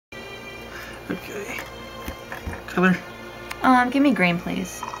Okay. Color? Give me green,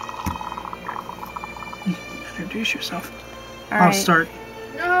 please. Introduce yourself. All I'll right. start.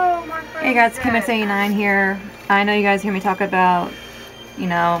 No, my friend. Hey guys, Kitmitz89 here. I know you guys hear me talk about, you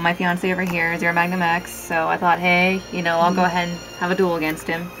know, my fiance over here, Zero Magnum X, so I thought, hey, you know, I'll go ahead and have a duel against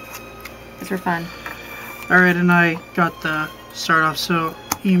him. Just for fun. Alright, and I got the start off, so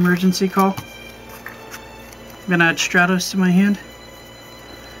emergency call. I'm gonna add Stratos to my hand.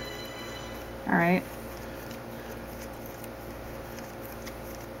 Alright.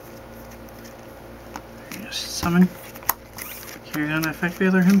 Just summon. Okay, you're gonna effect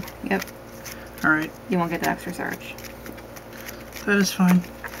veiler him? Yep. Alright. You won't get the extra search. That is fine.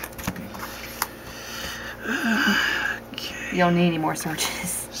 You don't need any more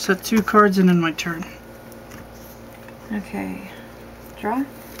searches. Set 2 cards and end my turn. Okay. Draw.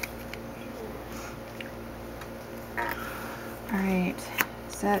 Alright.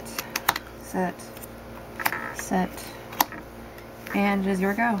 Set. Set. Set. And it is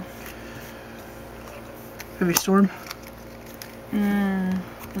your go. Heavy Storm.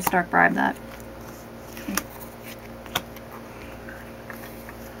 Let's dark bribe that.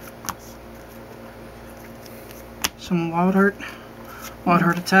 Summon Wild Heart. Wild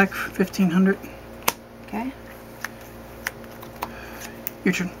Heart attack, 1500. Okay.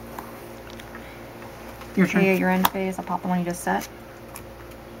 Your turn. Your turn. Okay, your end phase. I'll pop the one you just set.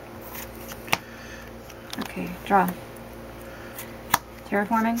 Okay, draw.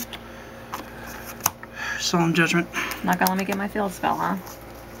 Terraforming. Solemn Judgment. Not gonna let me get my field spell, huh?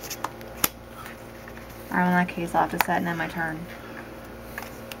 Alright, in that case, I'll have to set and end my turn.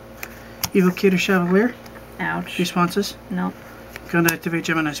 Evocator Chevalier. Ouch. Responses. Nope. Going to activate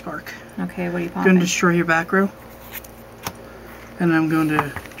Gemini Spark. Okay, what are you Going popping? to destroy your back row. And I'm going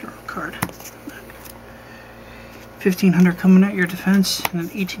to draw a card. 1500 coming at your defense, and then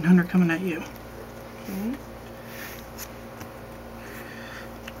 1800 coming at you. Okay.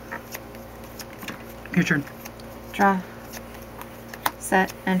 Your turn. Draw.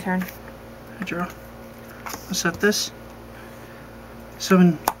 Set and turn. I draw. I'll set this.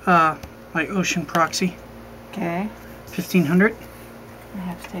 Summon my Ocean Proxy. Okay. 1500. I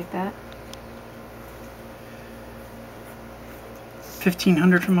have to take that.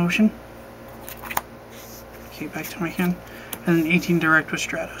 1500 from Ocean. Okay, back to my hand. And then 18 direct with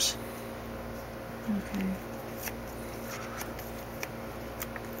Stratos. Okay.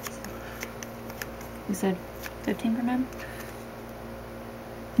 You said 15 from him?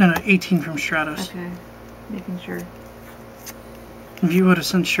 No, 18 from Stratos. Okay. Making sure. If you would have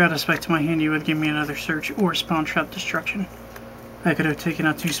sent Stratos back to my hand, you would give me another search or Spawn Trap Destruction. I could have taken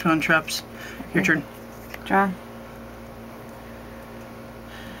out 2 Spawn Traps. Okay. Your turn. Draw.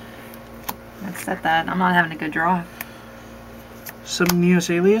 Let's set that. I'm not having a good draw. Summon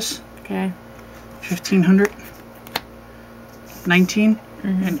Neos Alias. Okay. 1500. 19.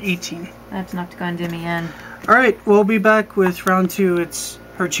 And 18. That's enough to go and do me in. Alright, we'll be back with round 2. It's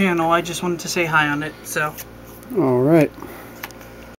her channel. I just wanted to say hi on it, so. Alright.